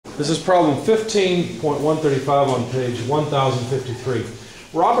This is problem 15.135 on page 1053.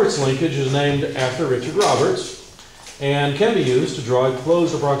 Roberts linkage is named after Richard Roberts and can be used to draw a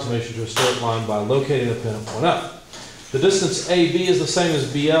closed approximation to a straight line by locating a pin at point F. The distance AB is the same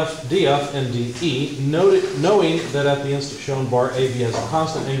as BF, DF, and DE, knowing that at the instant shown, bar AB has a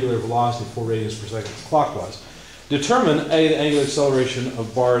constant angular velocity 4 radians per second clockwise. Determine A, the angular acceleration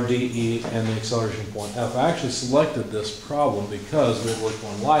of bar DE and the acceleration point F. I actually selected this problem because we had worked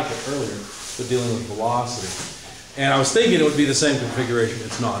on like it earlier, but dealing with velocity. And I was thinking it would be the same configuration.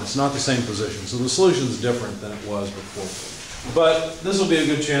 It's not. It's not the same position. So the solution is different than it was before. But this will be a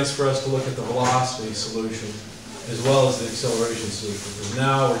good chance for us to look at the velocity solution as well as the acceleration solution, because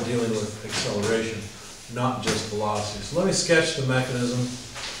now we're dealing with acceleration, not just velocity. So let me sketch the mechanism.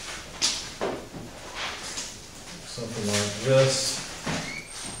 Something like this.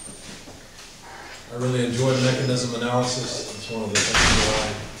 I really enjoy mechanism analysis. It's one of the things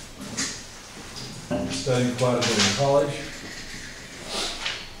that I studied quite a bit in college.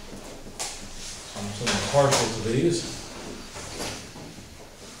 I'm partial to these.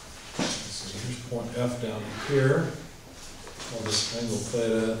 So here's point F down here. Call this angle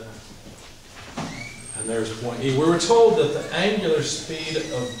theta. And there's point E. We were told that the angular speed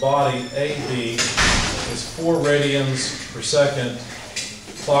of body AB is 4 radians per second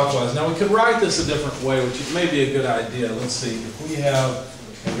clockwise. Now we could write this a different way, which may be a good idea. Let's see, if we have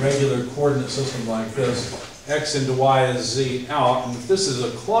a regular coordinate system like this, x into y is z out, and if this is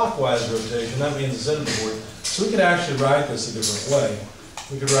a clockwise rotation, that means it's inward. So we could actually write this a different way.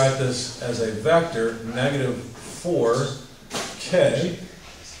 We could write this as a vector, negative 4k,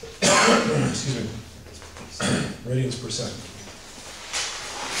 excuse me, radians per second.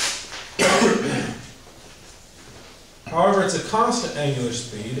 However, it's a constant angular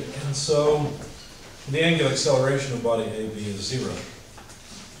speed, and so the angular acceleration of body AB is 0.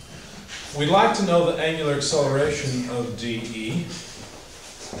 We'd like to know the angular acceleration of DE,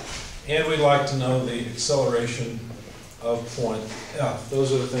 and we'd like to know the acceleration of point F.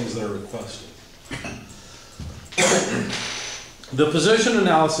 Those are the things that are requested. The position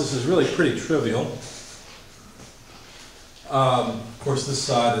analysis is really pretty trivial. Of course, this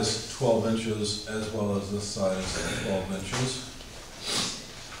side is 12 inches as well as this side is 12 inches.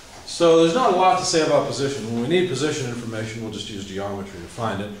 So there's not a lot to say about position. When we need position information, we'll just use geometry to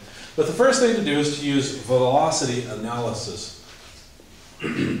find it. But the first thing to do is to use velocity analysis.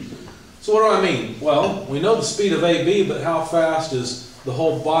 So what do I mean? Well, we know the speed of AB, but how fast is the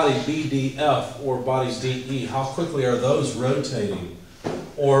whole body BDF or body DE? How quickly are those rotating?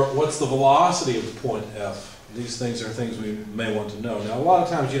 Or what's the velocity of the point F? These things are things we may want to know. Now, a lot of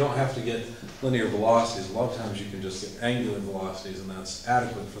times you don't have to get linear velocities. A lot of times you can just get angular velocities, and that's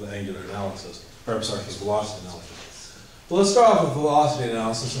adequate for the angular analysis. Or, I'm sorry, for the velocity analysis. Well, let's start off with velocity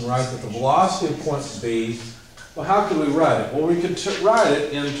analysis and write that the velocity of point B, well, how could we write it? Well, we could write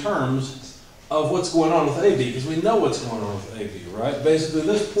it in terms of what's going on with AB, because we know what's going on with AB, right? Basically,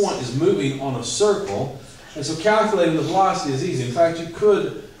 this point is moving on a circle, and so calculating the velocity is easy. In fact, you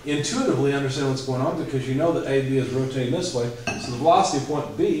could intuitively understand what's going on because you know that AB is rotating this way, so the velocity of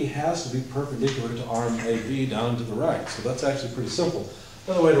point B has to be perpendicular to arm AB down to the right. So that's actually pretty simple.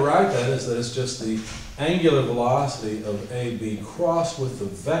 Another way to write that is that it's just the angular velocity of AB crossed with the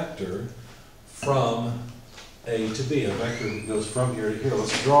vector from A to B. A vector that goes from here to here.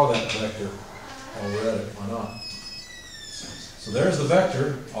 Let's draw that vector while we're at it. Why not? So there's the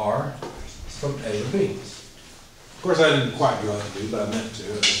vector R from A to B. Of course, I didn't quite draw it to B, but I meant to.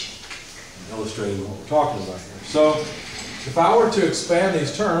 I'm illustrating what we're talking about here. So, if I were to expand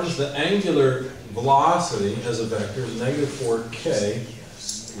these terms, the angular velocity as a vector is negative 4k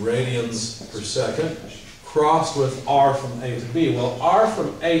radians per second, crossed with R from A to B. Well, R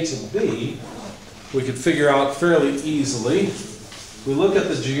from A to B, we could figure out fairly easily. If we look at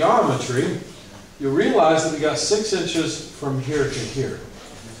the geometry, you'll realize that we got 6 inches from here to here.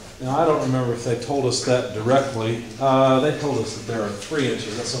 Now, I don't remember if they told us that directly. They told us that there are 3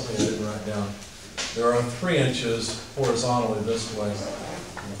 inches. That's something I didn't write down. There are 3 inches horizontally this way,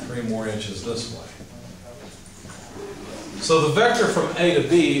 and 3 more inches this way. So the vector from A to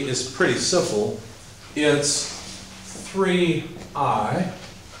B is pretty simple. It's 3I.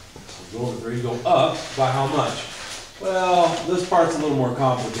 So go over 3, go up by how much? Well, this part's a little more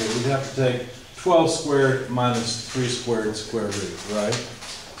complicated. We'd have to take 12 squared minus 3 squared square root, right?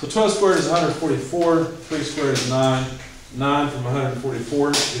 So 12 squared is 144, 3 squared is 9. 9 from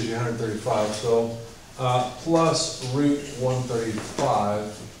 144 gives you 135. So plus root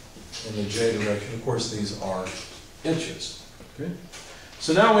 135 in the j direction. Of course, these are inches. Okay?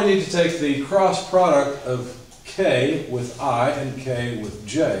 So now we need to take the cross product of k with I and k with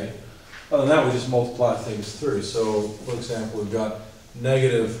j. Other than that, we just multiply things through. So, for example, we've got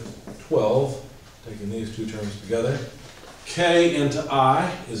negative 12, taking these two terms together. K into I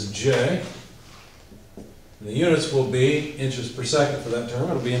is j. And the units will be inches per second for that term.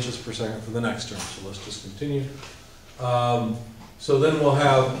 It'll be inches per second for the next term. So let's just continue. So then we'll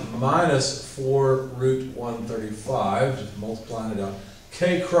have minus 4 root 135, just multiplying it out.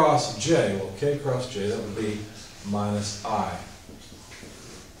 K cross j, well, k cross j, that would be minus I.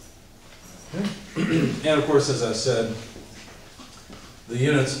 Okay. And of course, as I said, the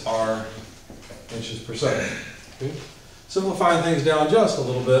units are inches per second. Okay. Simplifying things down just a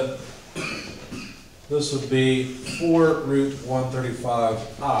little bit, this would be 4 root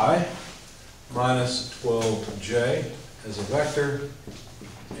 135I minus 12j as a vector,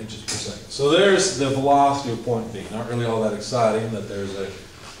 inches per second. So there's the velocity of point B. Not really all that exciting that there's a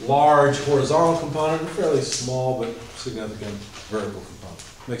large horizontal component, a fairly small but significant vertical component.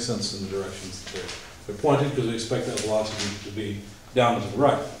 Makes sense in the directions that they're pointing, because we expect that velocity to be down and to the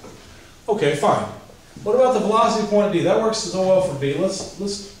right. Okay, fine. What about the velocity of point D? That works so well for B. Let's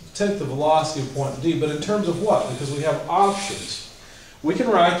take the velocity of point D, but in terms of what? Because we have options. We can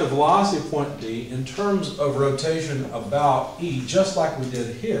write the velocity of point D in terms of rotation about E, just like we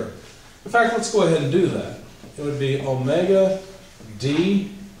did here. In fact, let's go ahead and do that. It would be omega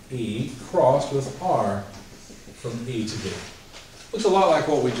dE crossed with R from E to D. Looks a lot like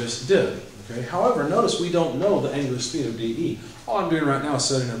what we just did. Okay? However, notice we don't know the angular speed of dE. All I'm doing right now is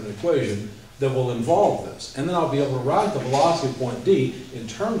setting up an equation that will involve this. And then I'll be able to write the velocity of point D in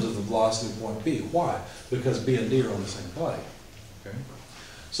terms of the velocity of point B. Why? Because B and D are on the same body. Okay?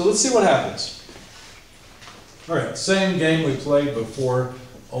 So let's see what happens. All right, same game we played before.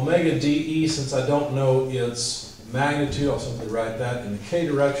 Omega dE, since I don't know its magnitude, I'll simply write that in the k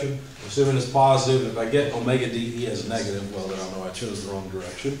direction, assuming it's positive. If I get omega dE as a negative, well, then I'll know I chose the wrong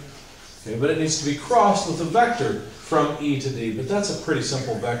direction. Okay, but it needs to be crossed with a vector from E to D. But that's a pretty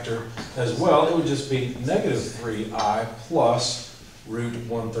simple vector as well. It would just be negative 3I plus root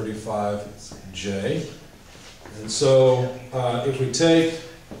 135j. And so if we take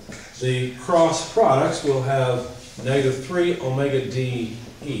the cross products, we'll have negative 3 omega dE.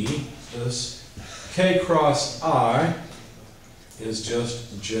 This k cross I is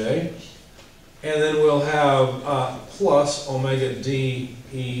just j. And then we'll have plus omega dE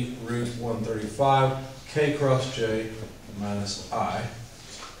root 135, k cross j minus I.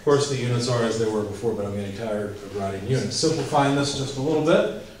 Of course, the units are as they were before, but I'm getting tired of writing units. Simplifying this just a little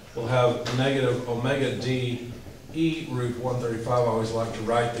bit, we'll have negative omega dE root 135. I always like to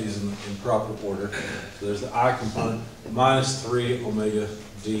write these in proper order. So there's the I component, minus 3 omega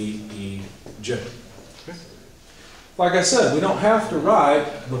dE j. Okay. Like I said, we don't have to write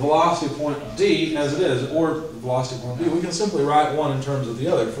the velocity of point D as it is, or the velocity of point B. We can simply write one in terms of the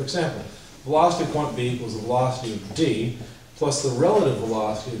other. For example, velocity of point B equals the velocity of D plus the relative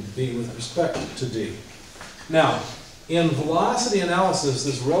velocity of B with respect to D. Now, in velocity analysis,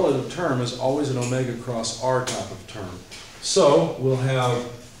 this relative term is always an omega cross R type of term. So we'll have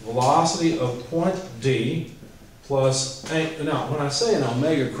velocity of point D plus, now when I say an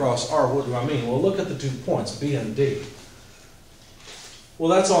omega cross R, what do I mean? Well, look at the 2 points, B and D. Well,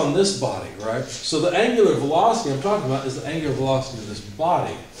 that's on this body, right? So the angular velocity I'm talking about is the angular velocity of this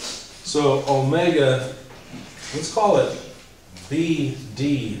body. So omega, let's call it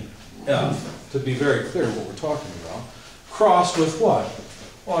BDF, to be very clear what we're talking about, crossed with what?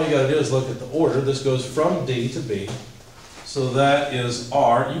 Well, all you got to do is look at the order. This goes from D to B. So that is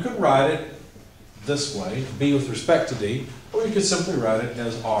R. You could write it this way, B with respect to D, or you could simply write it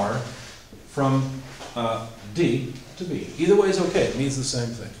as R from D to B. Either way is okay. It means the same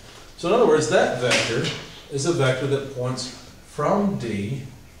thing. So in other words, that vector is a vector that points from D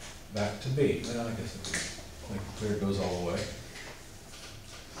back to B. Well, I guess like clear goes all the way.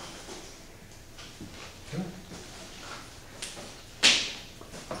 Okay.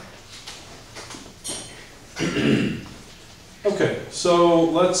 Okay, so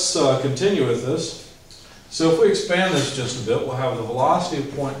let's continue with this. So if we expand this just a bit, we'll have the velocity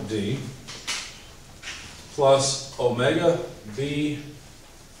of point D plus omega B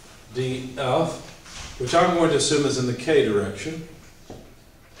dF, which I'm going to assume is in the k direction,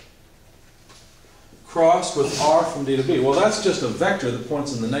 crossed with R from D to B. Well, that's just a vector that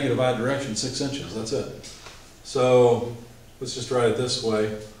points in the negative I direction 6 inches. That's it. So let's just write it this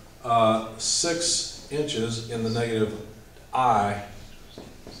way. 6 inches in the negative I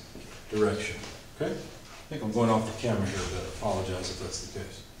direction. Okay? I think I'm going off the camera here a bit. I apologize if that's the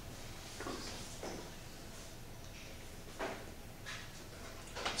case.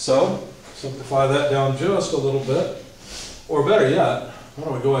 So Simplify that down just a little bit. Or better yet, why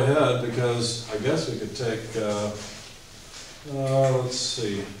don't we go ahead, because I guess we could take, let's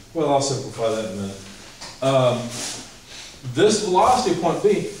see. Well, I'll simplify that in a minute. This velocity of point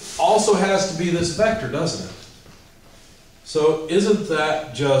B also has to be this vector, doesn't it? So isn't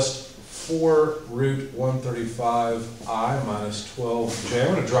that just 4 root 135I minus 12J?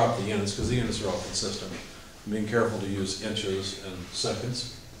 I'm going to drop the units because the units are all consistent. I'm being careful to use inches and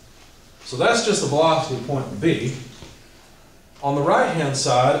seconds. So that's just the velocity of point B. On the right-hand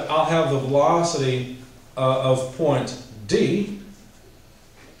side, I'll have the velocity of point D.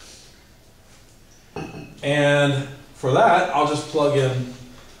 And for that, I'll just plug in,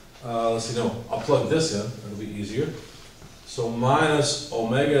 I'll plug this in. It'll be easier. So minus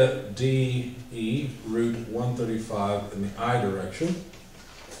omega dE root 135 in the I direction,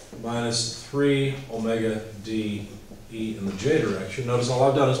 minus 3 omega dE in the J direction. Notice all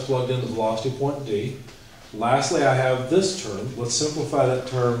I've done is plugged in the velocity of point D. Lastly, I have this term. Let's simplify that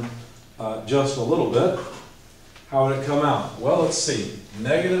term just a little bit. How would it come out? Well, let's see.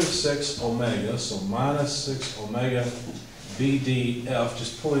 Negative 6 omega, so minus 6 omega BDF,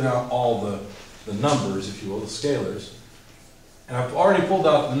 just pulling out all the numbers, if you will, the scalars. And I've already pulled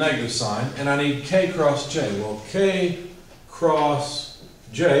out the negative sign, and I need K cross J. Well, K cross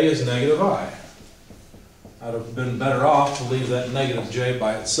J is negative I. I'd have been better off to leave that negative J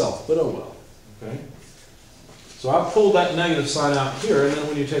by itself, but oh well. Okay? So I've pulled that negative sign out here, and then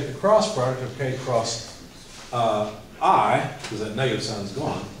when you take the cross product of K cross I, because that negative sign is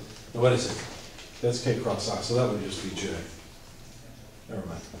gone. No, wait a second. That's K cross I, so that would just be J. Never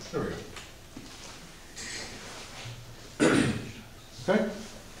mind. There we go. Okay?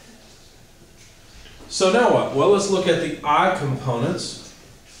 So now what? Well, let's look at the I components.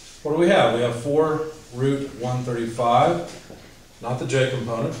 What do we have? We have 4 root 135, not the J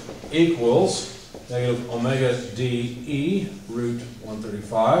component, equals negative omega dE root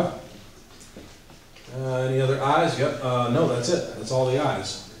 135. Any other I's? Yep. No, that's it. That's all the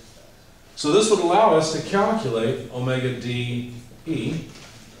I's. So this would allow us to calculate omega dE.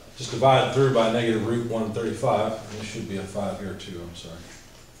 Just divide through by negative root 135. And there should be a 5 here too, I'm sorry.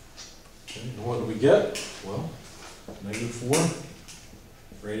 Okay, and what do we get? Well, negative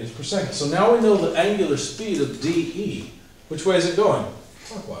 4 radians per second. So now we know the angular speed of dE. Which way is it going?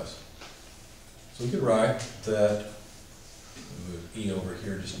 Clockwise. So we could write that, move E over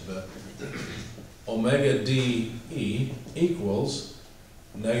here just a bit. Omega dE equals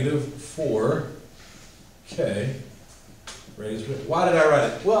negative 4K radians per second. Why did I write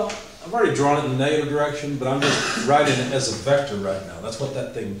it? Well, I've already drawn it in the negative direction, but I'm just writing it as a vector right now. That's what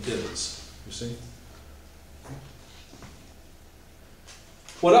that thing is. You see?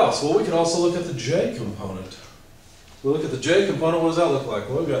 What else? Well, we could also look at the J component. We look at the J component, what does that look like?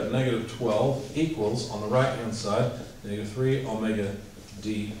 Well, we've got negative 12 equals, on the right-hand side, negative 3 omega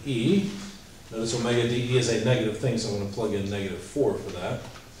dE. Notice omega dE is a negative thing, so I'm going to plug in negative 4 for that.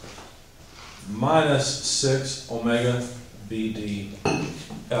 Minus 6 omega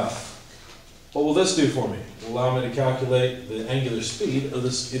BDF. What will this do for me? It will allow me to calculate the angular speed of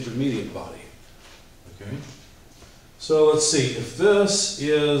this intermediate body. Okay. So let's see, if this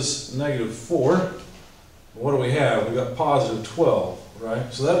is negative 4, what do we have? We've got positive 12,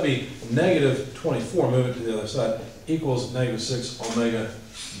 right? So that'd be negative 24, move it to the other side, equals negative 6 omega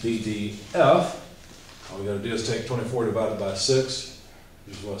BDF. All we got to do is take 24 divided by 6,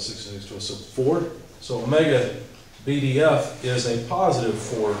 which is what, 6 and 6, 12, so 4. So omega BDF is a positive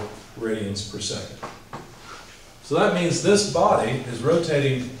 4 radians per second. So that means this body is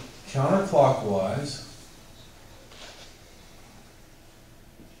rotating counterclockwise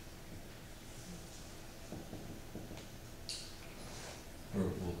or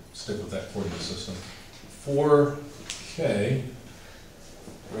we'll stick with that coordinate system, 4K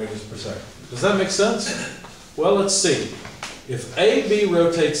radians per second. Does that make sense? Well, let's see. If AB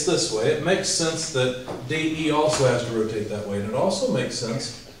rotates this way, it makes sense that DE also has to rotate that way, and it also makes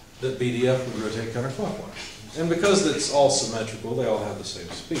sense that BDF would rotate counterclockwise. And because it's all symmetrical, they all have the same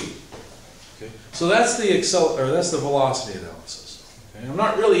speed. Okay? So that's the velocity analysis. Okay? I'm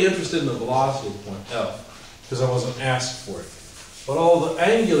not really interested in the velocity of point F because I wasn't asked for it. But all the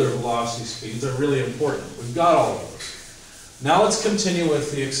angular velocity speeds are really important. We've got all of those. Now let's continue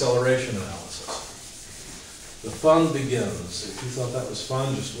with the acceleration analysis. The fun begins. If you thought that was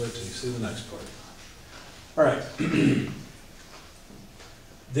fun, just wait till you see the next part. All right.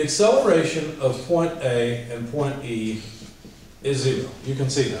 The acceleration of point A and point E is 0. You can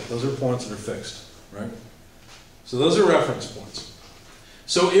see that. Those are points that are fixed, right? So those are reference points.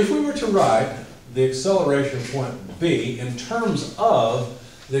 So if we were to write the acceleration of point B in terms of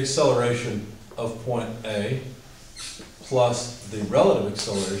the acceleration of point A plus the relative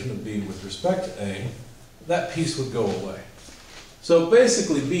acceleration of B with respect to A, that piece would go away. So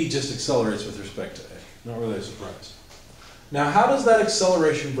basically B just accelerates with respect to A. Not really a surprise. Now how does that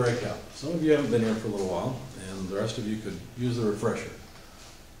acceleration break out? Some of you haven't been here for a little while, and the rest of you could use the refresher.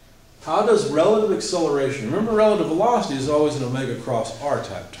 How does relative acceleration, remember relative velocity is always an omega cross r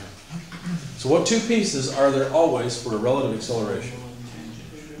type term. So what two pieces are there always for a relative acceleration?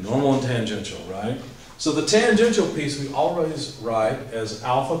 Normal and tangential, right? So the tangential piece we always write as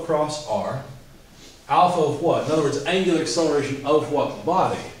alpha cross r. Alpha of what? In other words, angular acceleration of what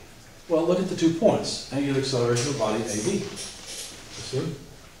body? Well, look at the 2 points. Angular acceleration of body AB. You see?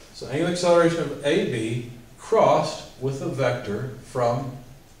 So angular acceleration of AB crossed with a vector from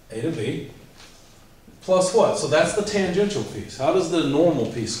A to B, plus what? So that's the tangential piece. How does the normal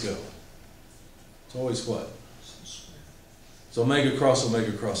piece go? It's always what? So omega cross R.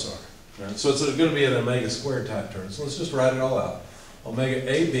 Right? So it's going to be an omega squared type term. So let's just write it all out. Omega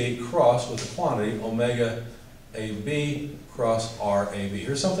AB crossed with the quantity omega AB cross RAB.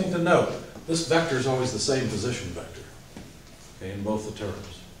 Here's something to note. This vector is always the same position vector, okay, in both the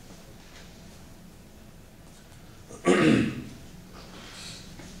terms.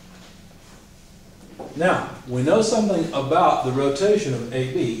 Now, we know something about the rotation of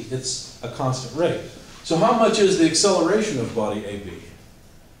AB. It's a constant rate. So how much is the acceleration of body AB?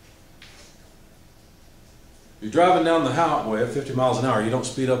 If you're driving down the highway at 50 miles an hour, you don't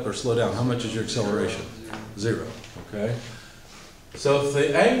speed up or slow down. How much is your acceleration? Zero. Okay? So if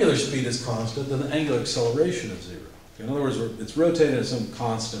the angular speed is constant, then the angular acceleration is zero. Okay? In other words, it's rotating at some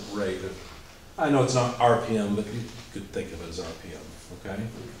constant rate. I know it's not RPM, but you could think of it as RPM. Okay?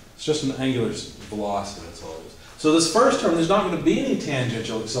 It's just an angular velocity, that's all it is. So this first term, there's not going to be any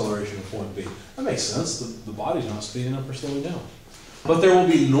tangential acceleration at point B. That makes sense. The body's not speeding up or slowing down. But there will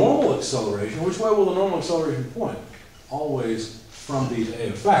be normal acceleration. Which way will the normal acceleration point? Always from B to A.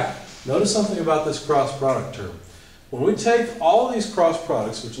 In fact, notice something about this cross product term. When we take all of these cross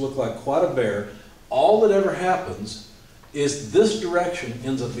products, which look like quite a bear, all that ever happens is this direction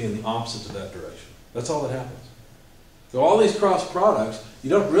ends up being the opposite to that direction. That's all that happens. So all these cross products, you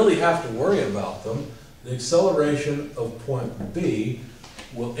don't really have to worry about them. The acceleration of point B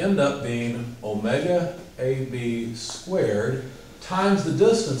will end up being omega AB squared times the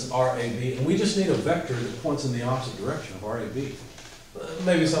distance RAB, and we just need a vector that points in the opposite direction of RAB.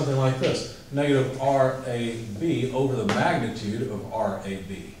 Maybe something like this, negative RAB over the magnitude of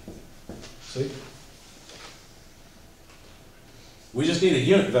RAB. See? We just need a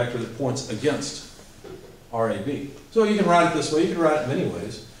unit vector that points against RAB. So you can write it this way, you can write it many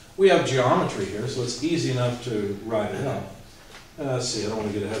ways. We have geometry here, so it's easy enough to write it out. Let's see, I don't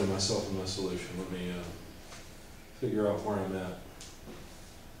want to get ahead of myself in my solution. Let me figure out where I'm at.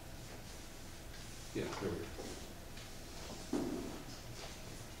 Yeah, there we go.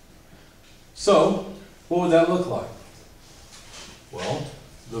 So, what would that look like? Well,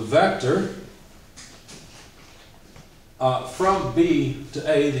 the vector from B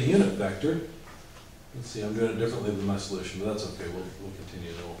to A, the unit vector. Let's see, I'm doing it differently than my solution, but that's okay. We'll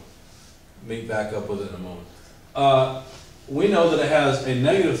continue. We'll meet back up with it in a moment. We know that it has a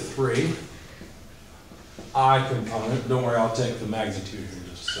negative 3 I component. Don't worry, I'll take the magnitude here in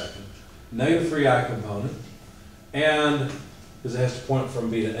just a second. Negative 3 I component, and because it has to point from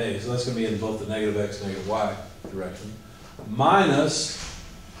B to A, so that's going to be in both the negative X, negative Y direction, minus,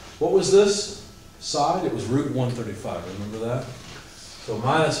 what was this side? It was root 135, remember that? So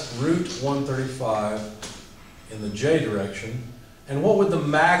minus root 135 in the J direction, and what would the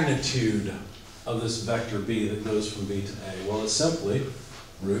magnitude of this vector be that goes from B to A? Well, it's simply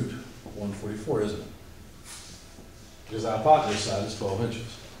root 144, isn't it? Because the hypotenuse side is 12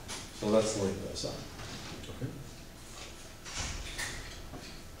 inches. So that's the length of that side. Okay.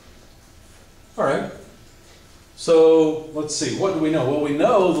 All right. So let's see. What do we know? Well, we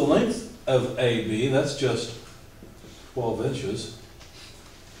know the length of AB. That's just 12 inches.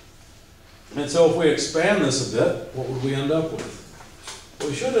 And so if we expand this a bit, what would we end up with? Well,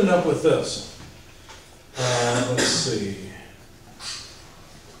 we should end up with this. Let's see.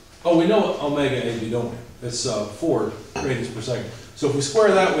 Oh, we know omega AB, don't we? It's 4 radians per second. So if we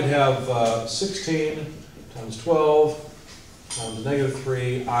square that, we'd have 16 times 12 times negative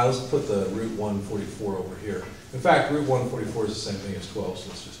 3 I. Let's put the root 144 over here. In fact, root 144 is the same thing as 12, so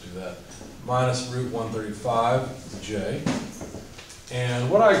let's just do that. Minus root 135 J. And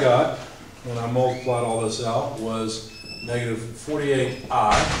what I got when I multiplied all this out was negative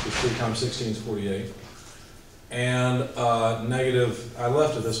 48I, because 3 times 16 is 48. And negative, I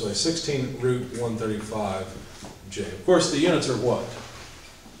left it this way, 16 root 135 J. Of course, the units are what?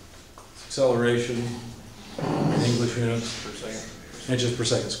 acceleration in English units? Per second. Inches per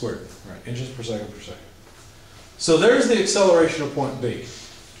second squared. Right, inches per second. So there's the acceleration of point B.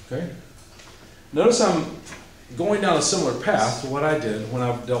 Okay? Notice I'm going down a similar path to what I did when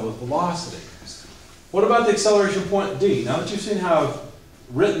I dealt with velocity. What about the acceleration point D? Now that you've seen how I've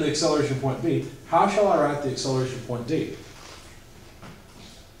written the acceleration point B, how shall I write the acceleration point D?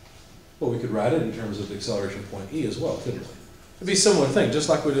 Well, we could write it in terms of the acceleration point E as well, couldn't we? It'd be a similar thing, just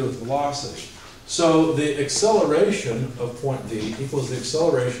like we did with velocity. So the acceleration of point D equals the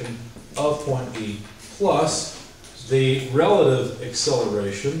acceleration of point E plus the relative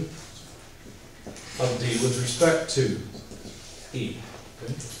acceleration of D with respect to E.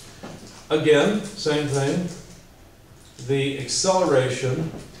 Okay? Again, same thing. The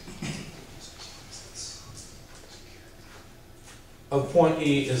acceleration of point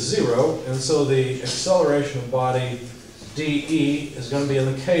E is 0, and so the acceleration of body dE is going to be in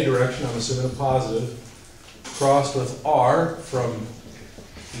the k direction, I'm assuming a positive, crossed with r from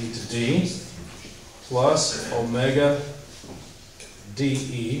E to D, plus omega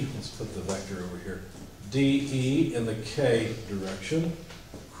dE, let's put the vector over here, dE in the k direction,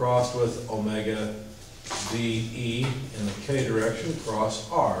 crossed with omega dE in the k direction, cross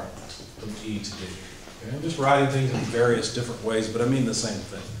r from E to D. Okay? I'm just writing things in various different ways, but I mean the same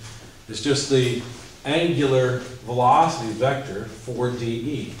thing. It's just the angular velocity vector for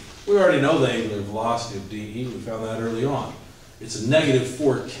dE. We already know the angular velocity of dE. We found that early on. It's a negative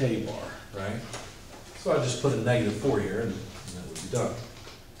 4k bar, right? So I just put a negative 4 here, and that would be done.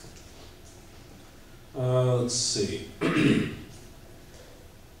 Let's see.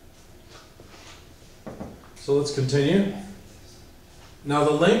 So let's continue. Now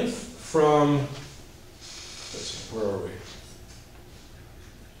the length from, where are we?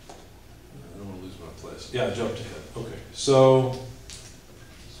 I don't want to lose my place. Yeah, I jumped ahead. Okay, so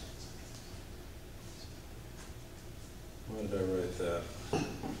why did I write that? I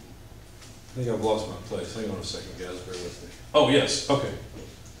think I've lost my place. Hang on a second, guys. Bear with me. Oh, yes. Okay.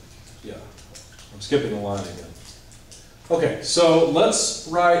 Yeah. I'm skipping the line again. Okay, so let's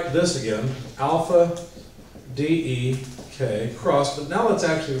write this again. Alpha dE k cross, but now let's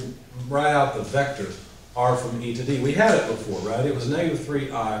actually write out the vector r from E to D. We had it before, right? It was negative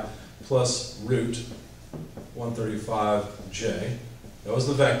 3I plus root 135j. That was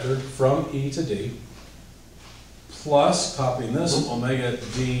the vector from E to D. Plus, copying this, omega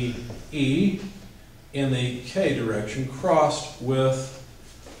dE in the k direction crossed with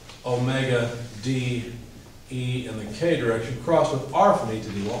omega dE in the k direction crossed with r from E to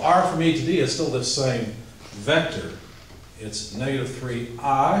D. Well, r from E to D is still the same vector. It's negative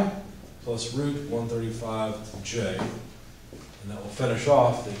 3I plus root 135j. And that will finish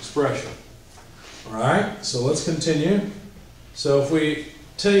off the expression. All right, so let's continue. So if we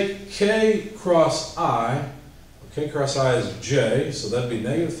take k cross I, k cross I is j, so that'd be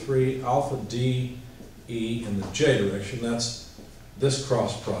negative 3 alpha dE in the j direction. That's this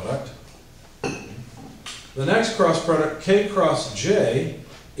cross product. The next cross product, k cross j,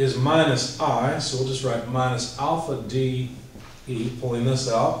 is minus I, so we'll just write minus alpha dE, pulling this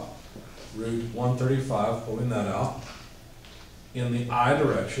out, root 135, pulling that out, in the I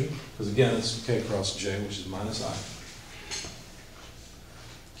direction, because again it's k cross j, which is minus I.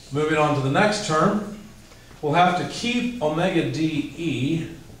 Moving on to the next term, we'll have to keep omega dE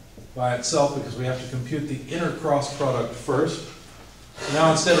by itself because we have to compute the inner cross product first. So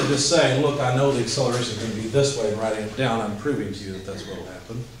now instead of just saying, look, I know the acceleration is going to be this way and writing it down, I'm proving to you that that's what will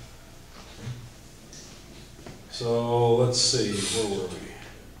happen. So let's see, where were we?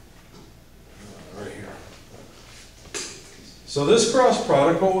 Right here. So this cross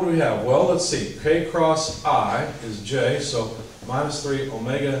product, what would we have? Well, let's see, k cross I is j, so minus 3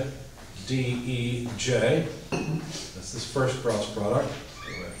 omega dE j. That's this first cross product.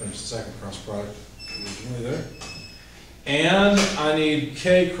 I finished the second cross product originally there. And I need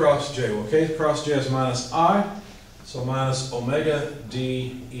k cross j. Well, k cross j is minus I, so minus omega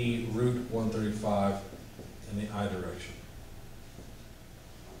dE root 135 in the I direction.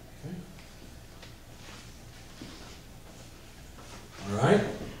 Okay. All right.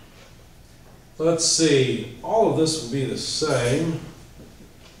 Let's see. All of this will be the same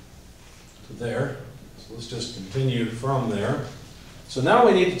to there. So let's just continue from there. So now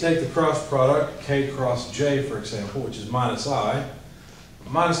we need to take the cross product, k cross j, for example, which is minus I.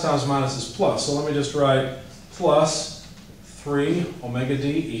 Minus times minus is plus. So let me just write plus 3 omega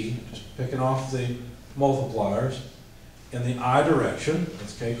dE, just picking off the multipliers, in the I direction.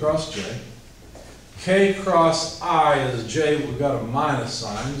 That's k cross j. K cross I is j. We've got a minus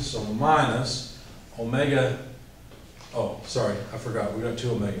sign, so minus omega Oh, sorry, I forgot. We got 2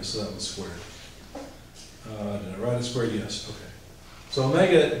 omegas, so that was squared. Did I write it squared? Yes, okay. So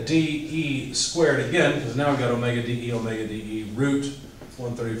omega dE squared again, because now we've got omega dE root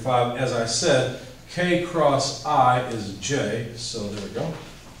 135. As I said, K cross I is J, so there we go.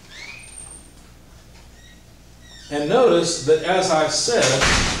 And notice that as I said,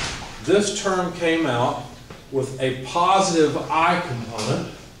 this term came out with a positive I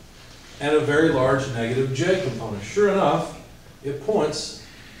component and a very large negative J component. Sure enough, it points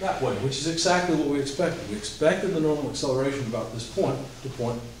that way, which is exactly what we expected. We expected the normal acceleration about this point to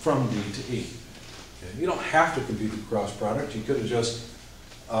point from D to E. Okay? You don't have to compute the cross product. You could have just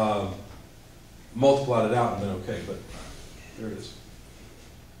multiplied it out and been okay, but there it is.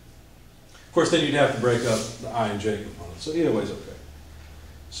 Of course, then you'd have to break up the I and J components. So either way is okay.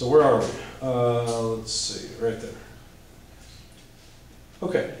 So where are we? Let's see, right there.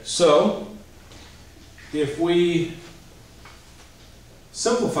 Okay, so if we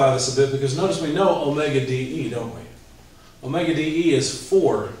simplify this a bit, because notice we know omega dE, don't we? Omega dE is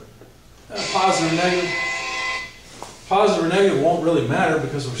 4. Positive or negative? Positive or negative won't really matter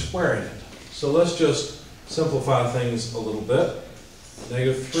because we're squaring it. So let's just simplify things a little bit.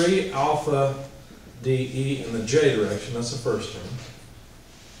 Negative 3 alpha dE in the J direction, that's the first term.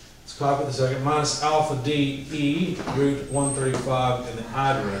 Let's copy the second, minus alpha dE root 135 in the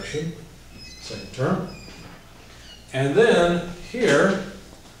I direction, second term. And then here,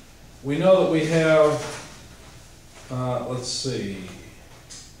 we know that we have, let's see.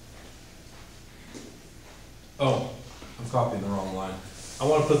 Oh, I'm copying the wrong line. I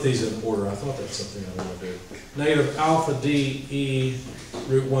want to put these in order. I thought that's something I want to do. Negative alpha dE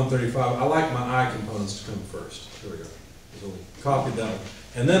root 135. I like my I components to come first. Here we go. So we copied that one.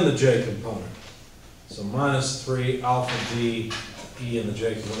 And then the J component. So minus 3 alpha dE in the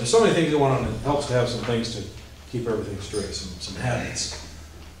J component. There's so many things you want on it. It helps to have some things to keep everything straight, some habits.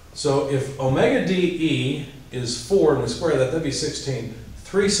 So if omega dE is 4 and we square that, that'd be 16.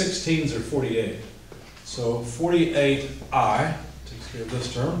 3 16s are 48. So 48I takes care of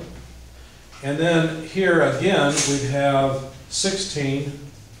this term. And then here again, we'd have 16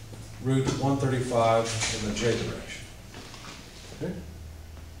 root 135 in the J direction. Okay.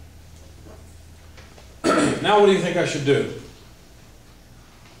 Now what do you think I should do?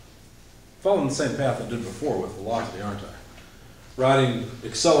 Following the same path I did before with velocity, aren't I? Writing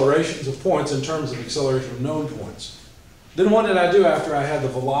accelerations of points in terms of acceleration of known points. Then what did I do after I had the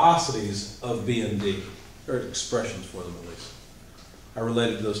velocities of B and D? Or expressions for them at least. I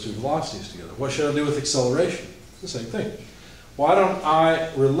related those two velocities together. What should I do with acceleration? It's the same thing. Why don't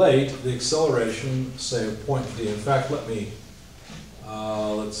I relate the acceleration, say, of point D? In fact, let me,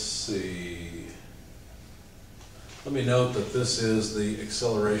 let's see. Let me note that this is the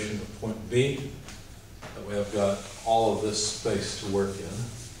acceleration of point B, that we have got all of this space to work in.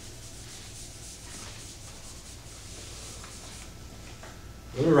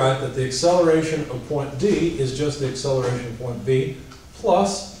 Let me write that the acceleration of point D is just the acceleration of point B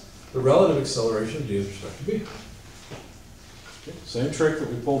plus the relative acceleration of D with respect to B. Okay. Same trick that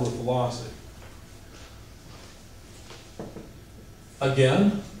we pulled with velocity.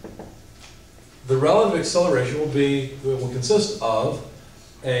 Again, the relative acceleration will consist of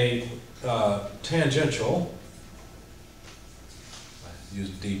a tangential. I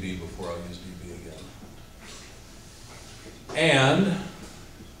used dB before, I'll use dB again. And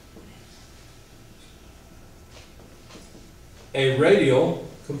a radial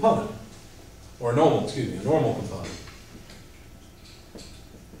component, or a normal component.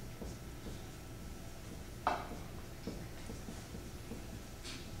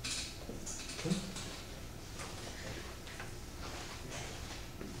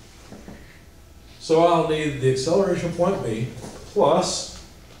 So I'll need the acceleration of point B plus,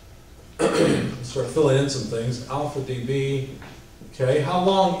 start filling in some things, alpha dB. Okay, how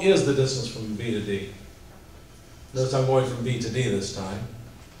long is the distance from B to D? Notice I'm going from B to D this time,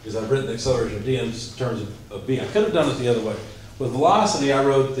 because I've written the acceleration of D in terms of B. I could have done it the other way. With velocity, I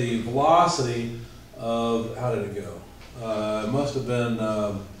wrote the velocity of, how did it go? It must have been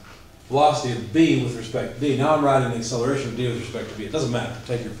velocity of B with respect to D. Now I'm writing the acceleration of D with respect to B. It doesn't matter,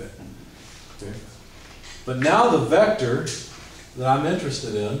 take your pick. Okay. But now the vector that I'm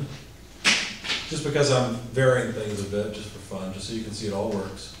interested in, just because I'm varying things a bit, just for fun, just so you can see it all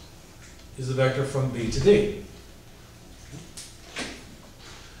works, is the vector from B to D.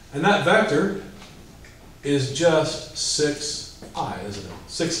 And that vector is just 6I, isn't it?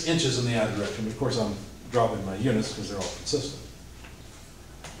 6 inches in the I direction. Of course, I'm dropping my units because they're all consistent.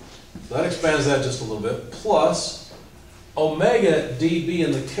 So that expands that just a little bit. Plus, omega dB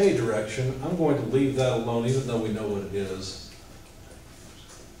in the k direction, I'm going to leave that alone even though we know what it is.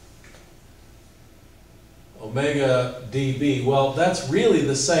 Omega dB, well, that's really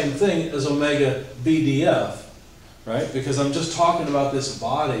the same thing as omega BDF, right? Because I'm just talking about this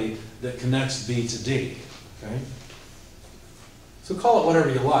body that connects B to D, okay? So call it whatever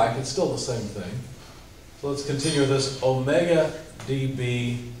you like, it's still the same thing. So let's continue this omega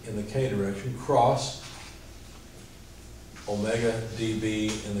dB in the k direction cross omega dB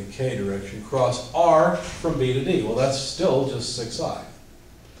in the k direction cross R from B to D. Well, that's still just 6I.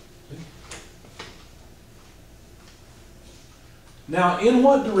 Now, in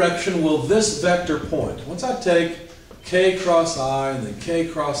what direction will this vector point? Once I take k cross I and then k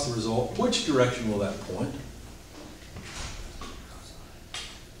cross the result, which direction will that point?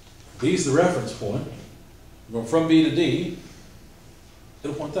 B is the reference point. We're going from B to D.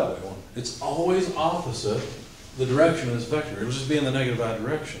 It'll point that way. It's always opposite the direction of this vector. It'll just be in the negative I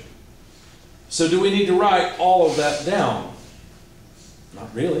direction. So do we need to write all of that down?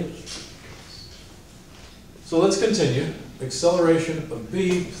 Not really. So let's continue. Acceleration of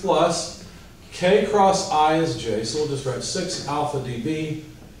B plus k cross I is j, so we'll just write 6 alpha dB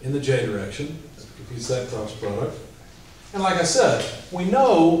in the j direction. Repeats that cross product. And like I said, we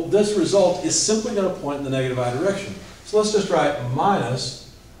know this result is simply going to point in the negative I direction. So let's just write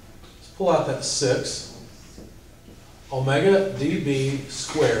minus, let's pull out that 6, omega dB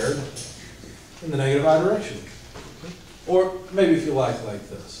squared in the negative I direction. Or maybe if you like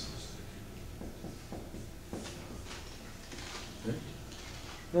this.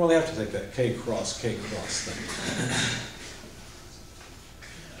 You don't really have to take that k cross thing.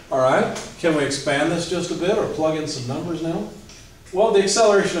 All right, can we expand this just a bit or plug in some numbers now? Well, the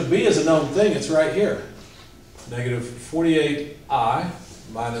acceleration of B is a known thing. It's right here. Negative 48I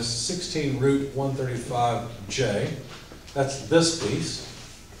minus 16 root 135J. That's this piece.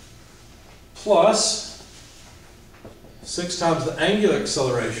 Plus 6 times the angular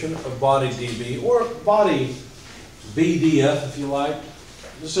acceleration of body dB, or body BDF if you like.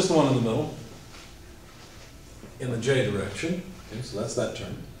 It's just the one in the middle, in the j direction. Okay, so that's that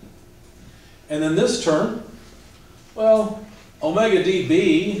term. And then this term, well, omega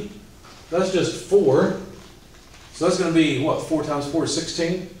dB, that's just 4. So that's going to be, what, 4 times 4 is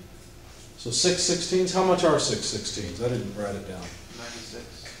 16? So 6 16ths. How much are 6 16ths? I didn't write it down.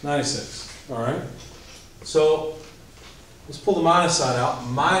 96. 96. All right. So let's pull the minus sign out.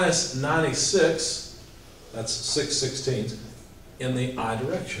 Minus 96, that's 6 16ths. In the I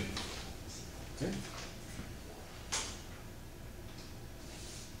direction. Okay.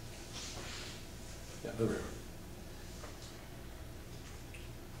 Yeah, there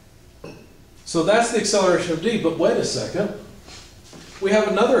we are. So that's the acceleration of D, but wait a second. We have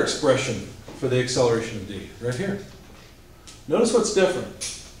another expression for the acceleration of D, right here. Notice what's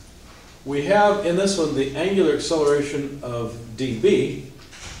different. We have in this one the angular acceleration of dB.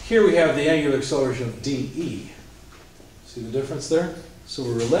 Here we have the angular acceleration of dE. See the difference there? So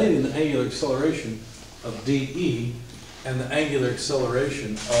we're relating the angular acceleration of dE and the angular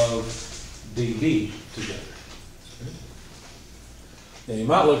acceleration of dB together. Okay. Now you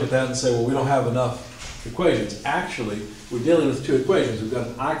might look at that and say, well, we don't have enough equations. Actually, we're dealing with 2 equations. We've got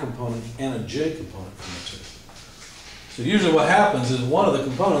an I component and a j component from the 2. So usually what happens is one of the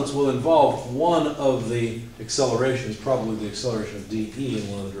components will involve one of the accelerations, probably the acceleration of dE in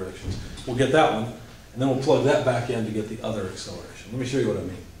one of the directions. We'll get that one. And then we'll plug that back in to get the other acceleration. Let me show you what I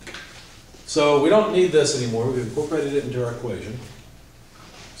mean. So we don't need this anymore. We've incorporated it into our equation.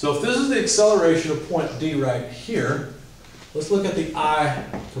 So if this is the acceleration of point D right here, let's look at the I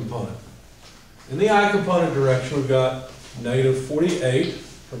component. In the I component direction, we've got negative 48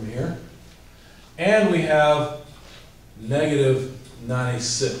 from here. And we have negative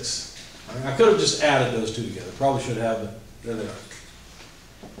 96. I could have just added those 2 together. Probably should have, but there they are.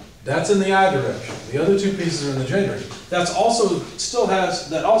 That's in the I direction. The other 2 pieces are in the j direction. That also still has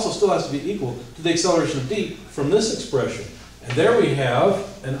to be equal to the acceleration of D from this expression. And there we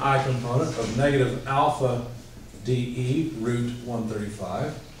have an I component of negative alpha dE root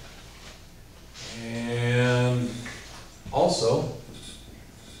 135. And also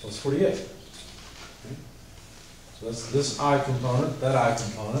plus 48. Okay. So that's this I component, that I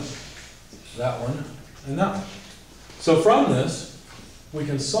component, that one, and that one. So from this, we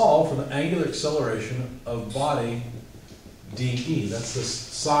can solve for the angular acceleration of body dE. That's this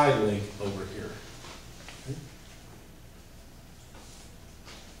side link over here. Okay.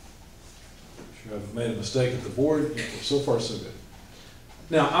 Sure, I've made a mistake at the board. So far, so good.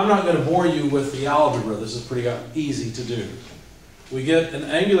 Now, I'm not going to bore you with the algebra. This is pretty easy to do. we get an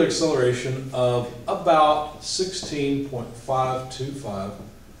angular acceleration of about 16.525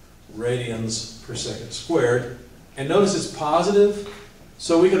 radians per second squared. And notice it's positive,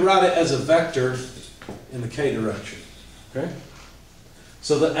 so we could write it as a vector in the k direction. Okay?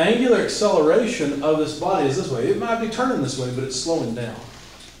 So the angular acceleration of this body is this way. It might be turning this way, but it's slowing down.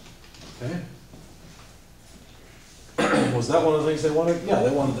 Okay? Was that one of the things they wanted? Yeah, they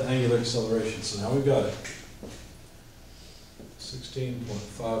wanted the angular acceleration, so now we've got it.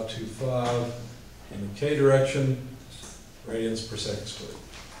 16.525 in the k direction, radians per second squared.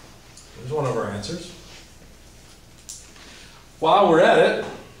 There's one of our answers. While we're at it,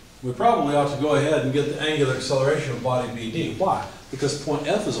 we probably ought to go ahead and get the angular acceleration of body BD. Why? Because point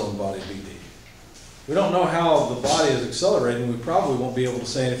F is on body BD. We don't know how the body is accelerating. We probably won't be able to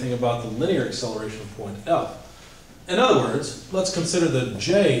say anything about the linear acceleration of point F. In other words, let's consider the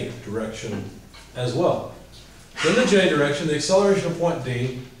J direction as well. In the J direction, the acceleration of point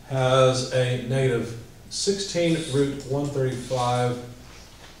D has a negative 16 root 135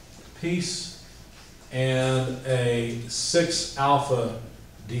 piece and a 6 alpha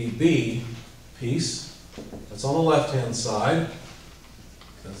dB piece. That's on the left-hand side.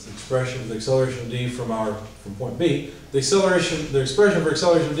 That's the expression of the acceleration of D from point B. The expression for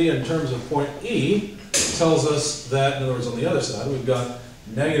acceleration of D in terms of point E tells us that, in other words, on the other side, we've got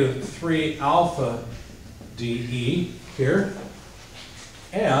negative 3 alpha dE here,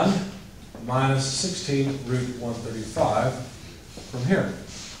 and minus 16 root 135 from here.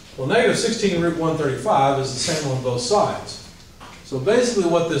 Well, negative 16 root 135 is the same on both sides. So basically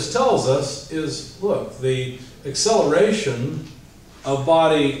what this tells us is, look, the acceleration of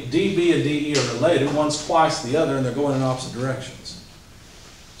body dB and dE are related. One's twice the other, and they're going in opposite directions.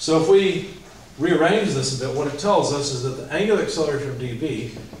 So if we rearrange this a bit, what it tells us is that the angular acceleration of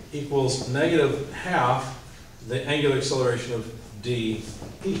dB equals negative half the angular acceleration of dE.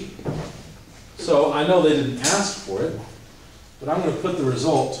 So I know they didn't ask for it, but I'm going to put the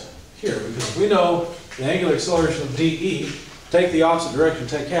result here, because if we know the angular acceleration of dE, take the opposite direction,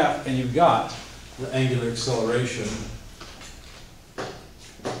 take half, and you've got the angular acceleration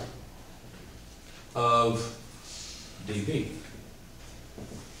of dB.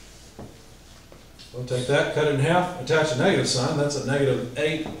 We'll take that, cut it in half, attach a negative sign. That's a negative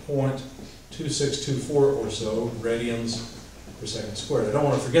 8.2624 or so radians per second squared. I don't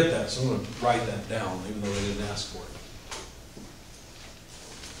want to forget that, so I'm going to write that down, even though they didn't ask for it.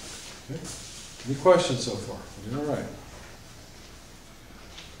 Okay. Any questions so far? All right.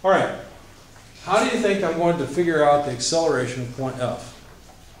 All right. How do you think I'm going to figure out the acceleration of point F?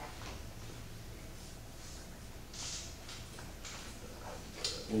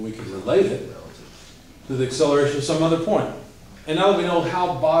 Well, we could relate it to the acceleration of some other point. And now that we know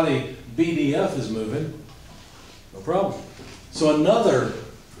how body BDF is moving, no problem. So another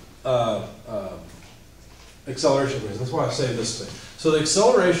acceleration equation. That's why I say this thing. So the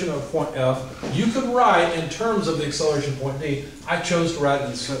acceleration of point F, you could write in terms of the acceleration of point D. I chose to write it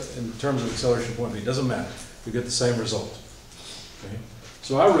in terms of the acceleration of point B. It doesn't matter. We get the same result. Okay?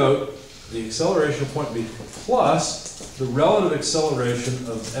 So I wrote the acceleration of point B plus the relative acceleration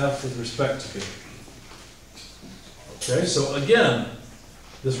of F with respect to B. Okay, so again,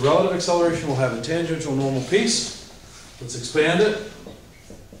 this relative acceleration will have a tangential normal piece. Let's expand it.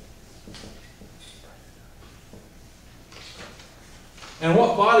 And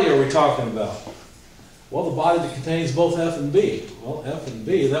what body are we talking about? Well, the body that contains both F and B. Well, F and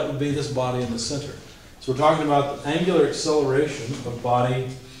B, that would be this body in the center. So we're talking about the angular acceleration of body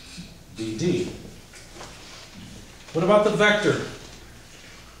BD. What about the vector?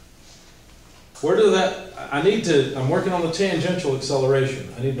 Where do that, I'm working on the tangential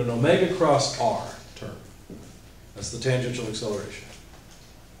acceleration. I need an omega cross R term. That's the tangential acceleration.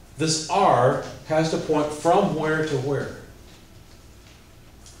 This R has to point from where to where?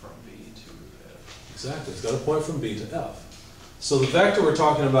 Exactly, it's got to point from B to F. So the vector we're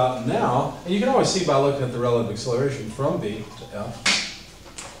talking about now, and you can always see by looking at the relative acceleration from B to F.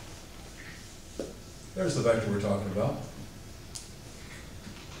 There's the vector we're talking about.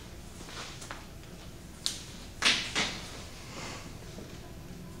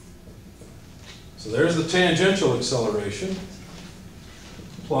 So there's the tangential acceleration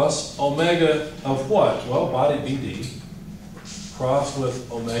plus omega of what? Well, body BD crossed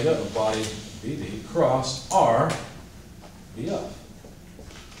with omega of body BD crossed R BF.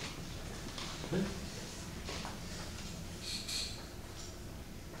 Okay.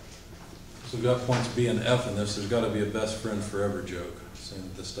 So we've got points B and F in this. There's got to be a best friend forever joke saying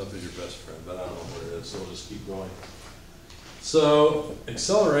that this stuff is your best friend, but I don't know what it is, so we'll just keep going. So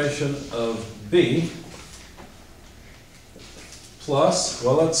acceleration of B plus,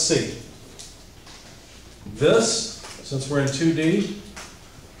 well, let's see. This, since we're in 2D,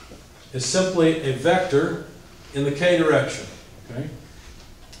 is simply a vector in the k direction. Okay?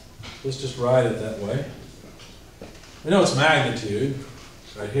 Let's just write it that way. We know it's magnitude,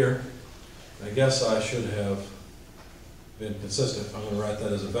 right here. I guess I should have been consistent. I'm going to write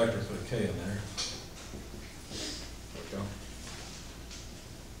that as a vector, put a k in there. There we go.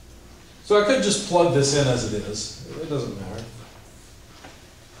 So I could just plug this in as it is. It doesn't matter.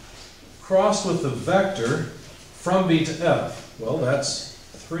 Crossed with the vector from B to F. Well, that's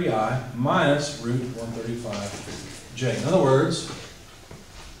 3i minus root 135j. In other words,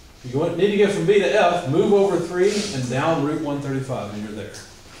 you need to get from B to F, move over 3 and down root 135, and you're there.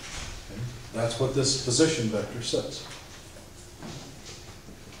 Okay? That's what this position vector says.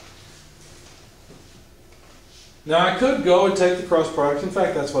 Now I could go and take the cross product. In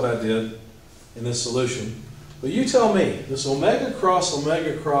fact, that's what I did in this solution. But you tell me, this omega cross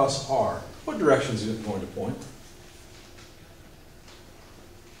r, what direction is it going to point?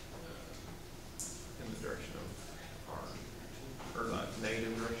 In the direction of r. Or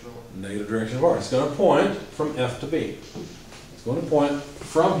negative direction of r? Negative direction of r. It's going to point from F to B. It's going to point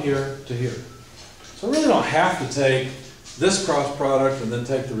from here to here. So I really don't have to take this cross product and then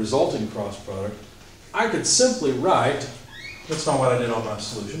take the resulting cross product. I could simply write, that's not what I did on my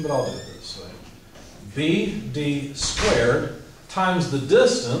solution, but I'll do it this way. BD squared times the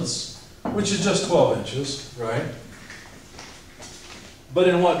distance, which is just 12 inches, right? But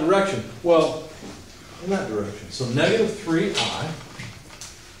in what direction? Well, in that direction. So negative 3i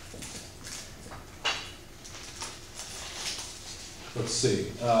let's see,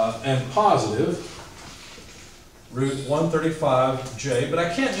 and positive root 135j, but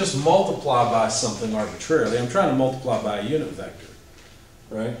I can't just multiply by something arbitrarily. I'm trying to multiply by a unit vector,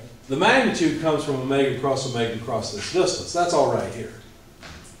 right? The magnitude comes from omega across this distance. That's all right here.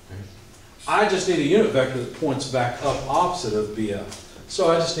 I just need a unit vector that points back up opposite of BF. So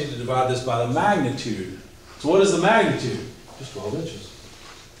I just need to divide this by the magnitude. So what is the magnitude? Just 12 inches.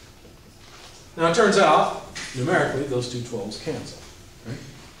 Now it turns out, numerically, those two 12s cancel. Right?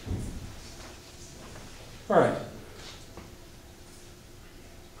 All right.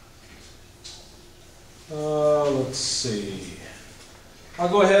 Let's see. I'll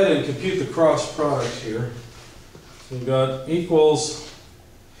go ahead and compute the cross product here. So we've got equals,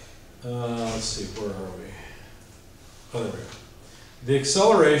 let's see, where are we? Oh, there we go. The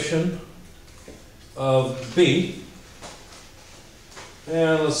acceleration of B,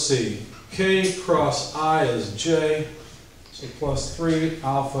 and let's see, K cross I is J, so plus 3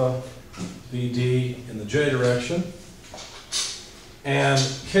 alpha BD in the J direction. And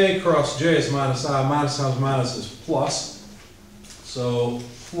K cross J is minus I, minus times minus is plus. So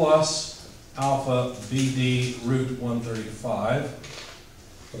plus alpha BD root 135.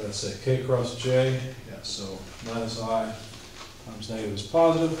 What did I say? K cross J, yeah, so minus I times negative is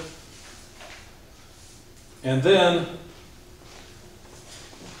positive. And then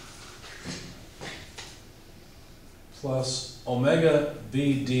plus omega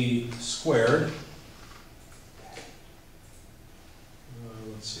BD squared.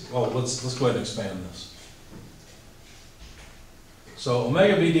 Let's see. Oh, let's go ahead and expand this. So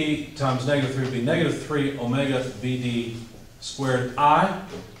omega BD times negative 3 would be negative 3 omega BD squared I.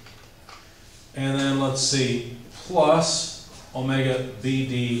 And then let's see, plus omega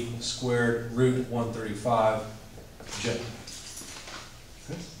BD squared root 135 J.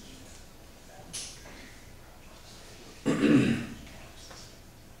 Okay.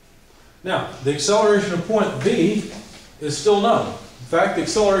 Now, the acceleration of point B is still known. In fact, the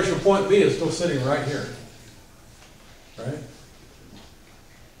acceleration of point B is still sitting right here. Right?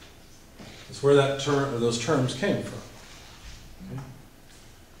 It's where that term, or those terms came from. Okay.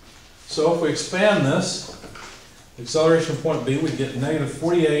 So if we expand this, the acceleration of point B, we get negative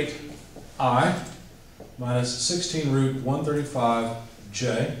 48I minus 16 root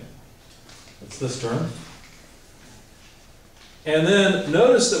 135J. That's this term. And then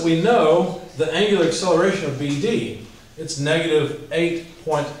notice that we know the angular acceleration of BD. It's negative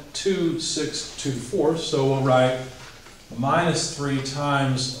 8.2624, so we'll write minus 3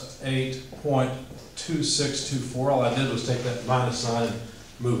 times 8.2624. All I did was take that minus sign and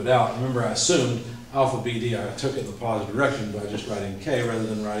move it out. Remember, I assumed alpha BD, I took it in the positive direction by just writing K rather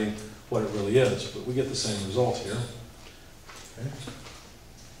than writing what it really is. But we get the same result here. Okay.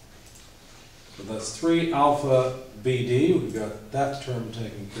 So that's 3 alpha BD. We've got that term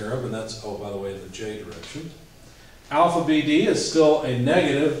taken care of, and that's, oh, by the way, in the J direction. Alpha BD is still a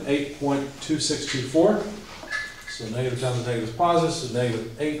negative 8.2624. So negative times negative is positive, so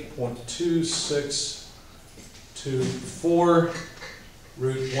negative 8.2624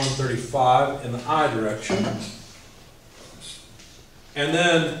 root 135 in the I direction. And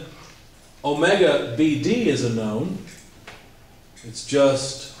then omega BD is a known. It's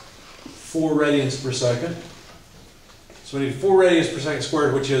just 4 radians per second. So we need 4 radians per second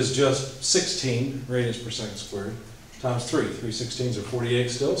squared, which is just 16 radians per second squared, times 3. 3 16s are 48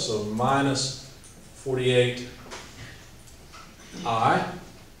 still, so minus 48 I.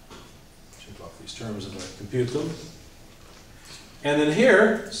 Check off these terms as I compute them. And then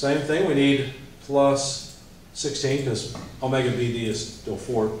here, same thing, we need plus 16, because omega BD is still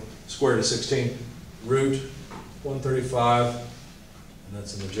 4, squared is 16, root 135, and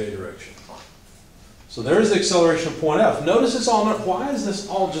that's in the j direction. So there's the acceleration of point F. Notice it's all, why is this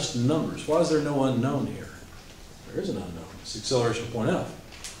all just numbers? Why is there no unknown here? There is an unknown. It's the acceleration of point F.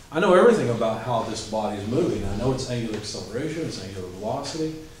 I know everything about how this body is moving. I know its angular acceleration, its angular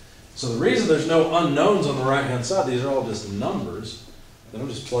velocity. So the reason there's no unknowns on the right-hand side, these are all just numbers, then I'm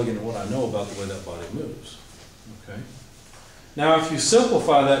just plugging in what I know about the way that body moves. Okay. Now if you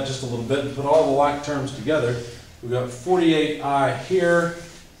simplify that just a little bit and put all the like terms together, we've got 48I here,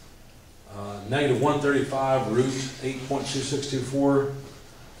 negative 135 root 8.2624,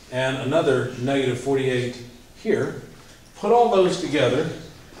 and another negative 48 here. Put all those together,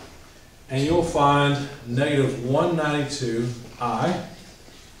 and you'll find negative 192I.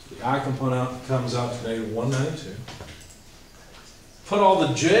 The I component comes out to negative 192. Put all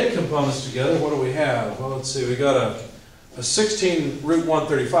the j components together, what do we have? Well, let's see, we got a 16 root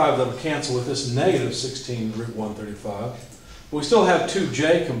 135 that'll cancel with this negative 16 root 135. But we still have 2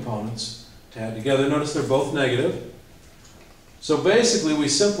 j components to add together. Notice they're both negative. So basically we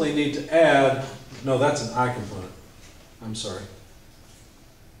simply need to add, no, that's an I component. I'm sorry.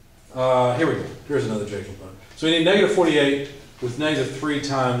 Here we go. Here's another j component. So we need negative 48 with negative 3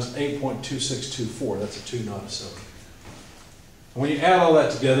 times 8.2624. That's a 2, not a 7. And when you add all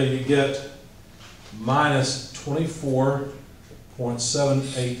that together, you get minus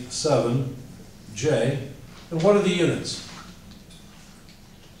 24.787 j. And what are the units?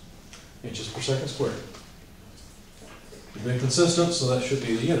 Inches per second squared. You've been consistent, so that should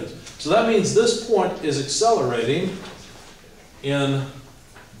be the units. So that means this point is accelerating in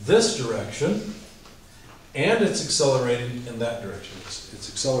this direction, and it's accelerating in that direction. It's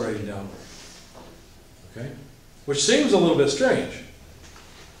accelerating downward. Okay? Which seems a little bit strange,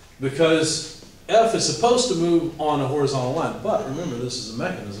 because F is supposed to move on a horizontal line, but remember this is a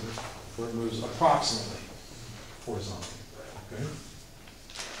mechanism where it moves approximately horizontally. Okay?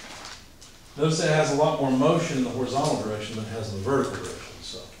 Notice it has a lot more motion in the horizontal direction than it has in the vertical direction.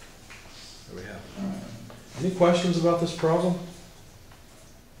 So there we have it. Any questions about this problem?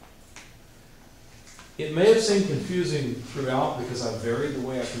 It may have seemed confusing throughout because I varied the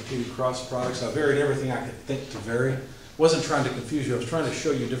way I computed cross products. I varied everything I could think to vary. I wasn't trying to confuse you. I was trying to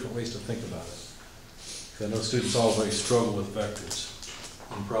show you different ways to think about it. Because I know students always struggle with vectors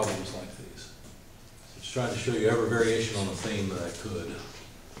and problems like these. So just trying to show you every variation on a theme that I could.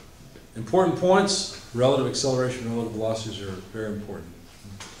 Important points, relative acceleration, relative velocities are very important.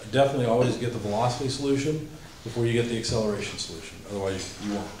 Definitely always get the velocity solution before you get the acceleration solution. Otherwise,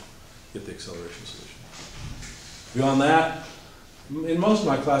 you won't get the acceleration solution. Beyond that, in most of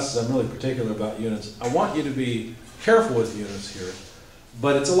my classes, I'm really particular about units. I want you to be careful with units here,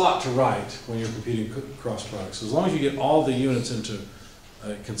 but it's a lot to write when you're computing cross products. So as long as you get all the units into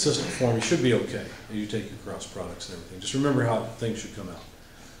a consistent form, you should be okay. You take your cross products and everything. Just remember how things should come out.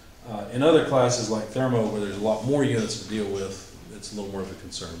 In other classes like thermo, where there's a lot more units to deal with, it's a little more of a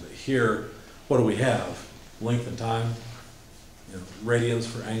concern. But here, what do we have? Length and time, you know, radians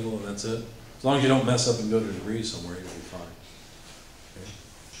for angle, and that's it. As long as you don't mess up and go to degrees somewhere, you'll be fine. Okay.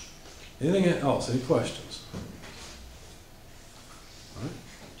 Anything else? Any questions?